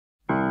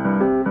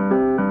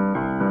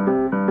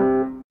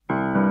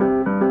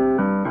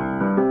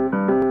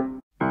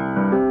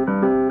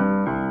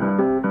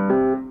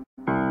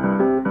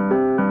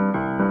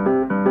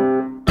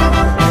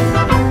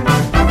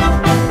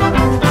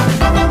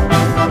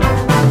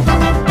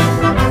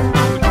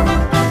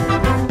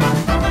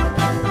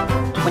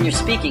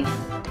speaking,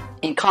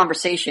 in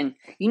conversation,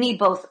 you need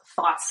both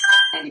thoughts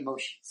and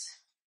emotions.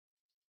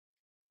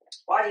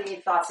 Why do you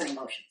need thoughts and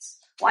emotions?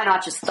 Why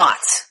not just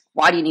thoughts?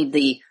 Why do you need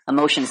the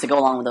emotions to go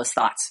along with those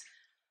thoughts?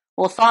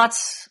 Well,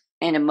 thoughts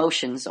and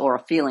emotions or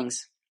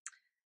feelings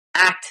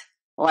act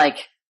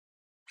like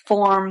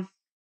form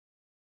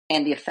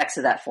and the effects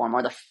of that form,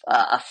 or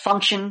a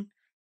function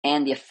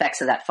and the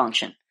effects of that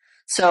function.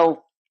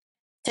 So,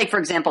 take for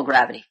example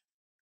gravity.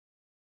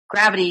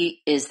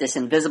 Gravity is this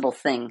invisible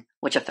thing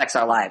which affects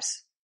our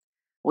lives.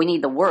 We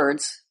need the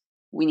words,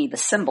 we need the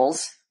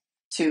symbols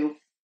to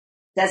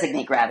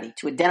designate gravity,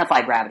 to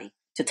identify gravity,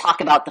 to talk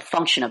about the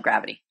function of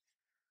gravity.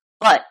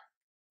 But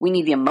we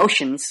need the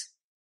emotions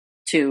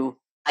to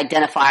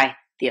identify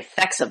the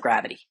effects of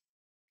gravity.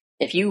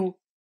 If you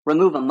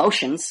remove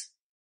emotions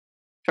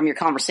from your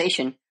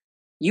conversation,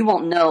 you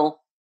won't know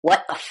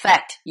what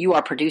effect you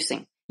are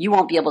producing. You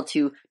won't be able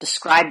to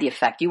describe the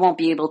effect. You won't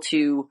be able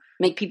to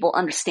make people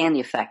understand the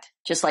effect.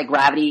 Just like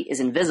gravity is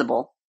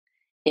invisible,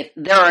 if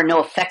there are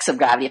no effects of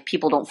gravity, if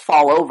people don't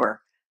fall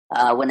over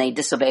when they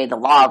disobey the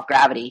law of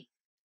gravity,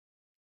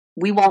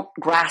 we won't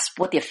grasp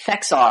what the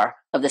effects are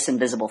of this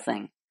invisible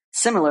thing.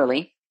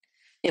 Similarly,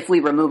 if we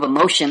remove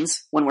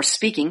emotions when we're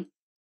speaking,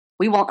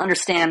 we won't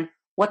understand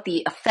what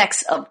the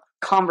effects of our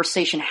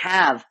conversation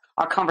has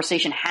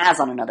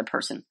on another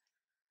person.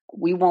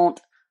 We won't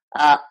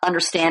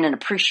understand and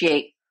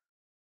appreciate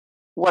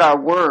what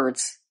our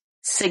words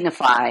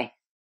signify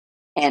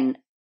and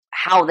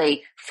how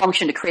they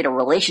function to create a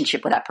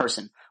relationship with that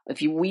person.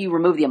 If we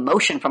remove the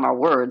emotion from our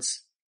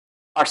words,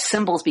 our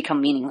symbols become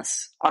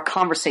meaningless. Our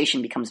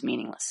conversation becomes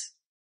meaningless.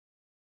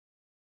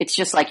 It's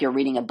just like you're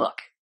reading a book.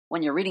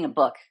 When you're reading a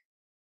book,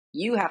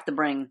 you have to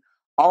bring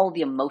all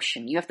the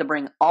emotion, you have to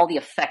bring all the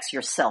effects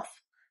yourself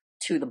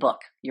to the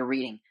book you're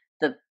reading.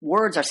 The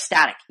words are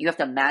static. You have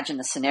to imagine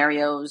the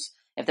scenarios.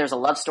 If there's a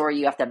love story,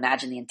 you have to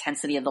imagine the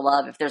intensity of the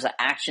love. If there's an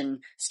action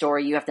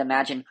story, you have to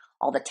imagine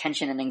all the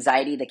tension and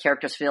anxiety the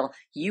characters feel.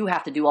 You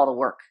have to do all the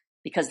work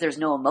because there's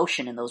no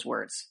emotion in those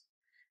words.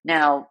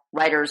 Now,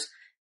 writers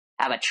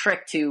have a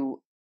trick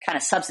to kind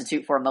of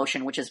substitute for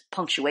emotion, which is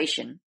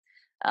punctuation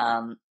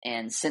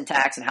and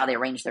syntax and how they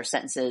arrange their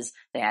sentences.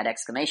 They add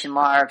exclamation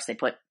marks. They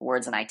put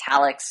words in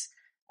italics.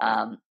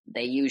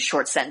 They use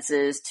short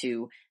sentences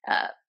to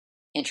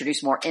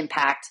introduce more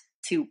impact,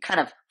 to kind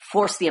of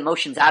force the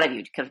emotions out of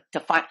you,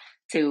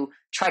 to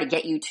try to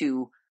get you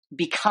to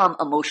become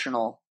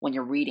emotional when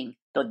you're reading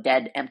the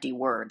dead, empty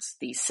words,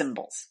 these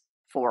symbols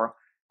for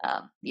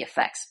the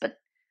effects. But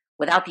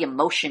without the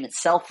emotion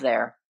itself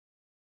there,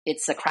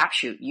 it's a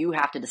crapshoot. You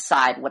have to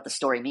decide what the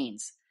story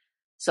means.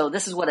 So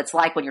this is what it's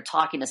like when you're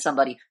talking to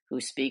somebody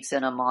who speaks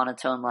in a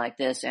monotone like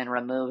this and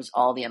removes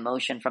all the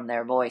emotion from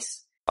their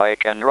voice. I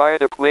can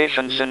write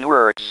equations in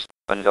words,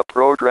 and the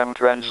program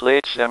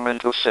translates them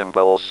into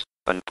symbols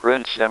and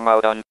prints them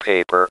out on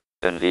paper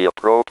in the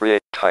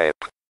appropriate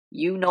type.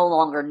 You no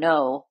longer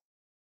know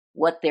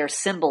what their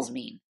symbols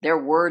mean, their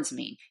words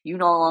mean. You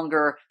no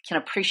longer can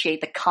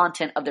appreciate the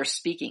content of their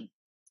speaking.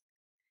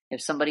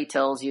 If somebody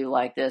tells you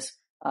like this,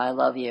 I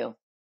love you,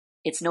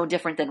 it's no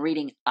different than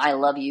reading I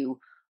love you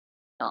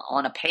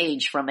on a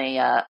page from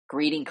a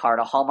greeting card,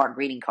 a Hallmark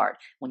greeting card.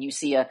 When you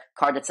see a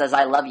card that says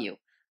I love you,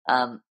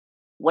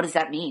 what does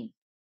that mean?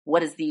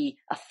 What is the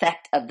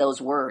effect of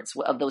those words,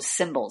 of those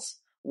symbols?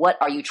 What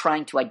are you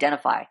trying to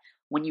identify?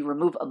 When you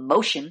remove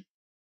emotion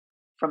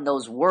from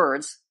those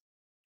words,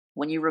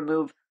 when you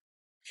remove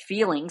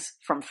feelings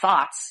from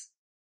thoughts,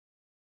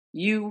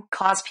 you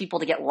cause people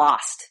to get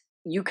lost.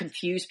 You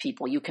confuse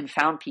people, you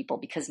confound people,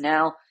 because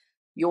now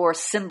your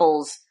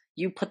symbols,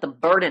 you put the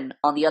burden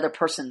on the other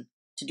person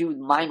to do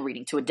mind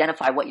reading, to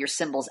identify what your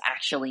symbols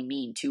actually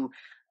mean, to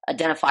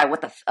identify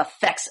what the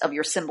effects of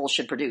your symbols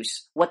should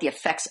produce, what the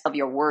effects of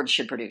your words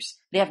should produce.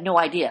 They have no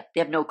idea.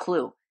 They have no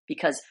clue,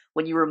 because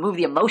when you remove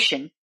the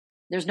emotion,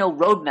 there's no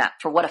roadmap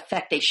for what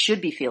effect they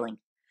should be feeling.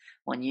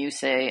 When you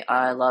say,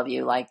 I love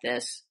you like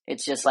this,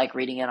 it's just like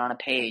reading it on a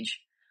page.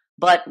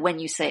 But when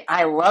you say,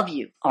 I love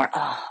you, or,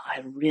 oh,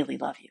 I really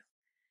love you,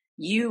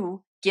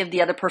 you give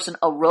the other person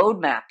a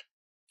roadmap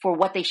for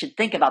what they should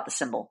think about the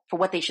symbol, for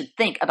what they should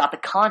think about the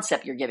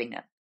concept you're giving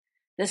them.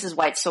 This is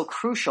why it's so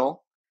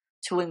crucial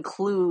to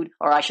include,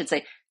 or I should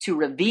say, to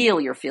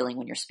reveal your feeling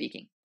when you're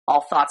speaking.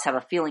 All thoughts have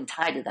a feeling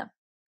tied to them.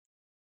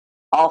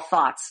 All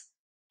thoughts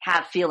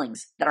have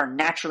feelings that are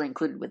naturally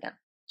included with them.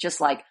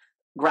 Just like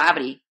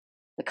gravity,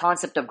 the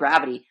concept of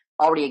gravity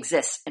already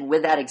exists. And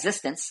with that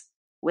existence,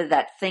 with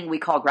that thing we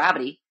call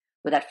gravity,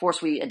 with that force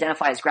we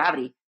identify as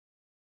gravity,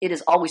 it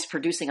is always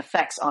producing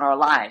effects on our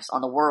lives,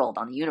 on the world,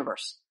 on the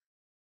universe.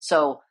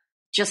 So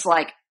just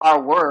like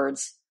our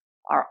words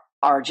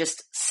are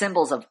just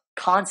symbols of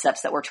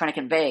concepts that we're trying to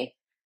convey,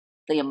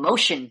 the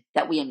emotion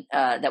that we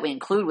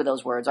include with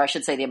those words, or I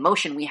should say the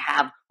emotion we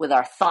have with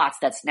our thoughts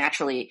that's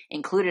naturally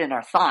included in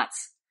our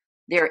thoughts,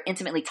 they're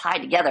intimately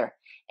tied together,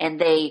 and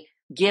they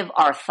give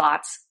our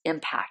thoughts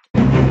impact.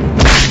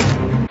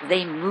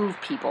 They move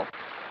people.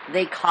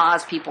 They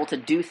cause people to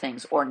do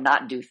things or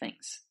not do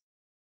things.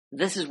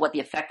 This is what the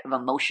effect of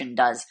emotion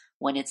does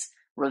when it's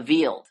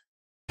revealed.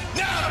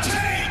 Now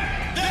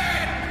take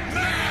that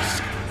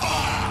mask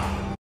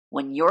off!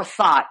 When your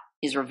thought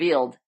is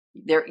revealed,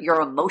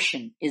 your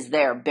emotion is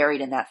there,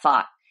 buried in that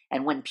thought.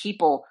 And when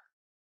people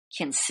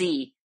can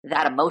see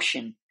that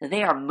emotion,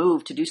 they are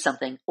moved to do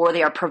something, or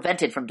they are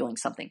prevented from doing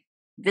something.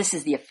 This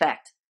is the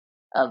effect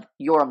of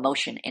your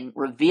emotion and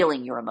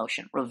revealing your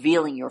emotion,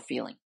 revealing your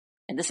feeling.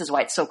 And this is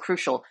why it's so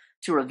crucial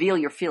to reveal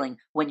your feeling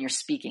when you're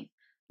speaking.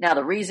 Now,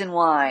 the reason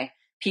why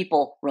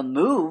people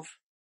remove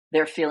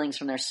their feelings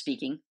from their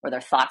speaking or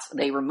their thoughts,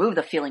 they remove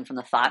the feeling from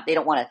the thought. They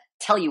don't want to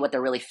tell you what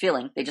they're really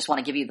feeling. They just want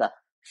to give you the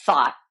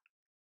thought.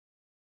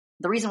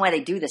 The reason why they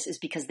do this is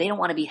because they don't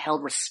want to be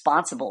held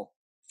responsible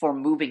for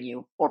moving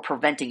you or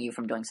preventing you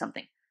from doing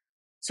something.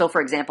 So, for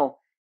example,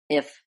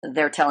 if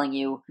they're telling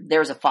you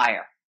there's a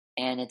fire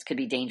and it could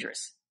be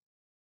dangerous,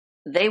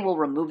 they will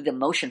remove the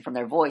emotion from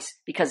their voice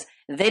because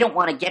they don't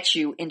want to get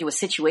you into a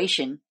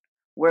situation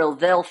where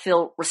they'll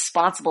feel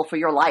responsible for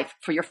your life,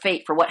 for your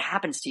fate, for what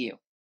happens to you.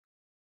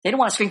 They don't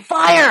want to scream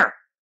fire,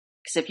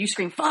 because if you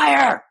scream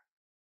fire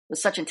with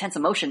such intense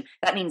emotion,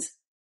 that means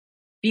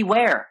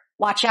beware,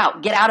 watch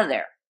out, get out of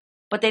there.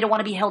 But they don't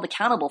want to be held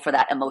accountable for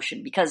that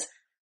emotion, because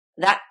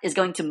that is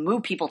going to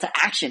move people to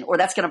action, or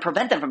that's going to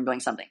prevent them from doing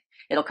something.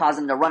 It'll cause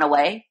them to run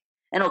away,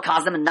 and it'll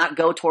cause them to not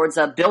go towards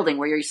a building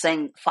where you're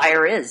saying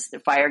fire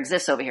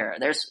exists over here.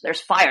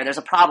 There's fire, there's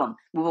a problem,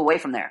 move away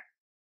from there.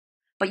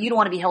 But you don't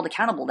want to be held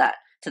accountable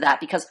to that,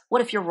 because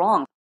what if you're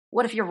wrong?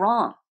 What if you're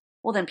wrong?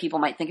 Well, then people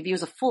might think of you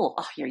as a fool.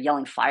 Oh, you're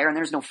yelling fire and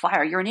there's no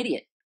fire, you're an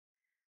idiot.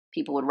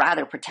 People would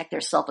rather protect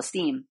their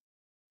self-esteem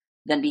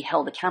than be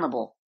held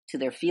accountable to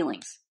their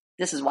feelings.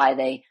 This is why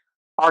they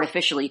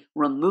artificially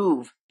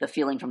remove the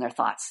feeling from their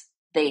thoughts.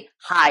 They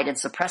hide and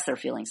suppress their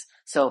feelings.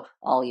 So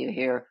all you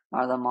hear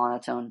are the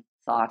monotone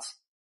thoughts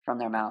from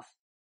their mouth.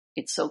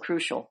 It's so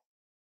crucial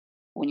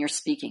when you're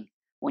speaking,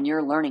 when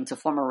you're learning to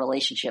form a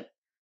relationship,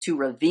 to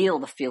reveal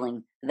the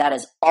feeling that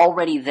is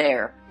already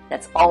there,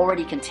 that's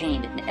already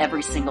contained in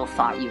every single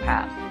thought you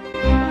have.